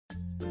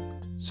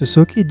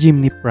Suzuki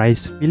Jimny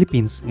Price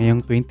Philippines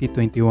ngayong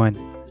 2021.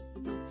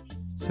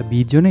 Sa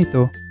video na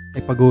ito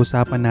ay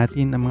pag-uusapan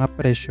natin ang mga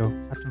presyo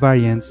at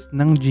variants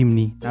ng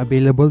Jimny na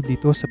available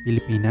dito sa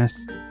Pilipinas.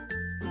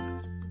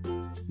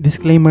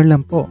 Disclaimer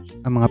lang po,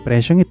 ang mga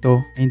presyong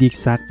ito ay hindi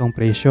eksaktong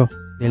presyo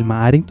dahil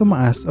maaaring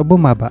tumaas o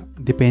bumaba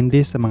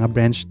depende sa mga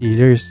branch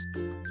dealers.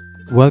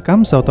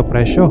 Welcome sa Auto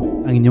Presyo,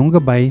 ang inyong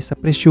gabay sa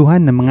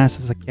presyuhan ng mga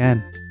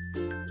sasakyan.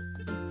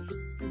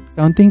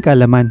 Kaunting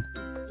kaalaman,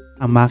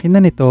 ang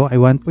makina nito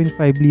ay 1.5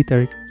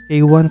 liter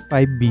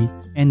K15B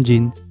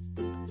engine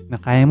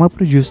na kayang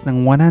mag-produce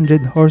ng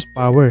 100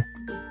 horsepower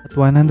at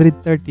 130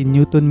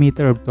 Nm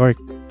of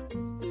torque.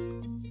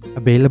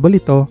 Available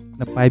ito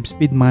na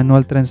 5-speed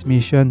manual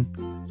transmission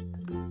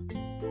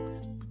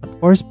at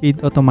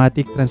 4-speed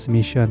automatic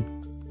transmission.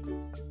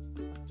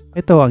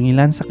 Ito ang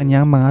ilan sa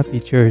kanyang mga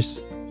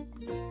features.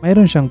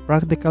 Mayroon siyang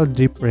practical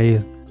drip rail,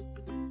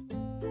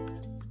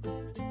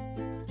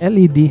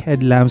 LED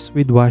headlamps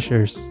with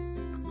washers,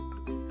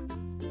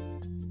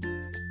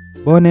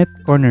 bonnet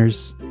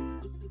corners,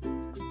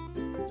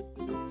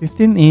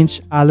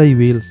 15-inch alloy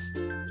wheels,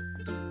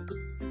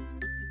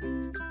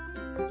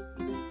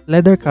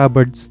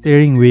 leather-covered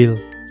steering wheel,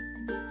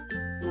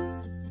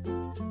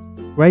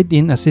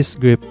 ride-in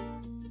assist grip,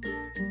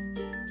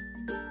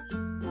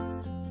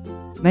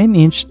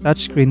 9-inch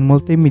touchscreen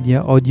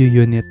multimedia audio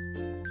unit,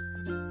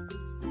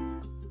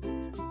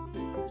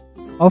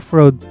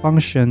 Offroad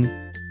function,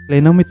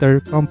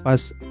 clinometer,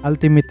 compass,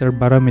 altimeter,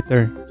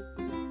 barometer.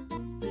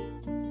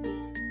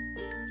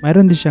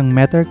 Mayroon din siyang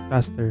meter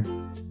cluster,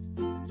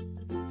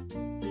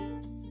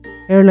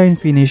 hairline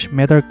finish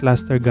meter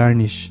cluster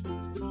garnish,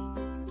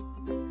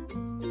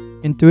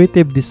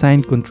 intuitive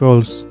design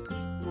controls,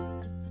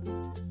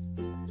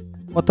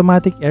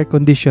 automatic air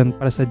condition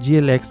para sa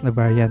GLX na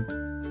variant,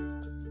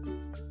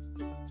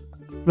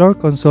 floor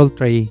console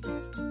tray,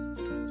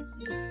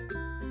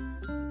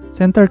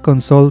 center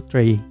console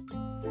tray,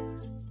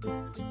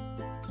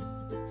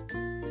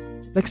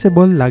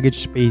 flexible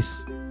luggage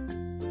space,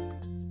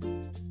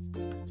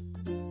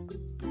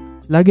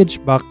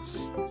 luggage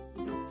box,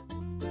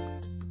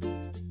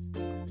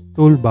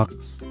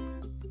 toolbox.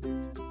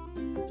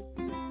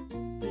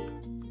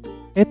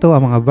 Ito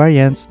ang mga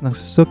variants ng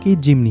Suzuki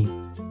Jimny.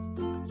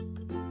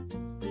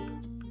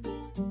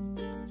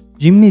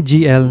 Jimny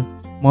GL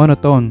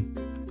Monotone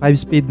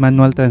 5-speed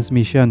manual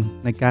transmission,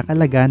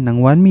 nagkakalaga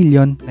ng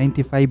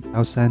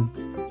 1,095,000.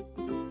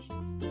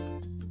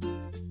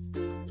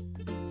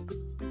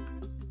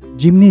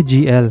 Jimny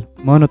GL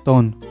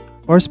Monotone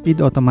 4-speed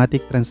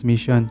automatic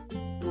transmission,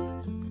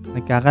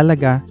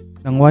 nagkakalaga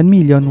ng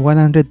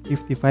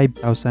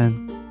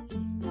 1,155,000.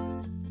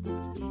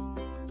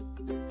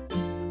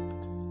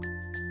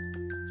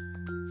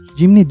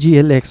 Jimny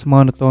GLX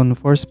Monotone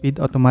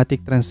 4-speed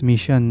automatic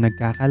transmission,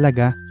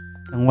 nagkakalaga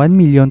ng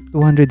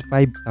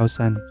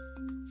 1,205,000.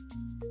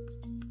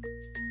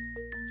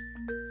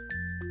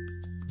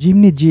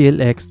 Jimny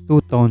GLX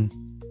 2-tone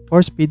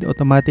 4-speed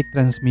automatic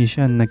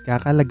transmission,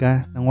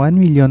 nagkakalaga ng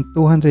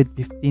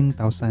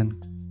 1,215,000.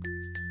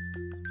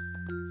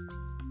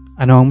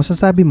 Ano ang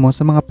masasabi mo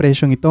sa mga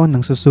presyong ito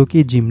ng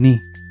Suzuki Jimny?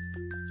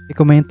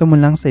 I-komento mo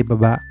lang sa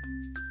ibaba.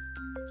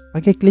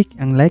 Pag-click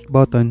ang like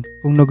button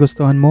kung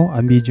nagustuhan mo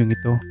ang video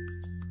ito.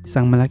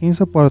 Isang malaking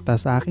suporta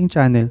sa aking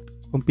channel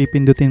kung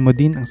pipindutin mo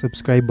din ang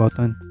subscribe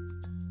button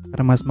para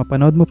mas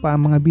mapanood mo pa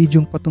ang mga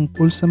bidyong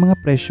patungkol sa mga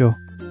presyo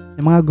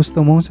ng mga gusto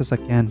mong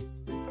sasakyan.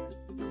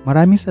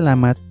 Maraming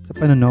salamat sa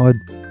panonood.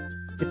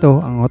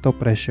 Ito ang Auto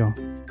Presyo.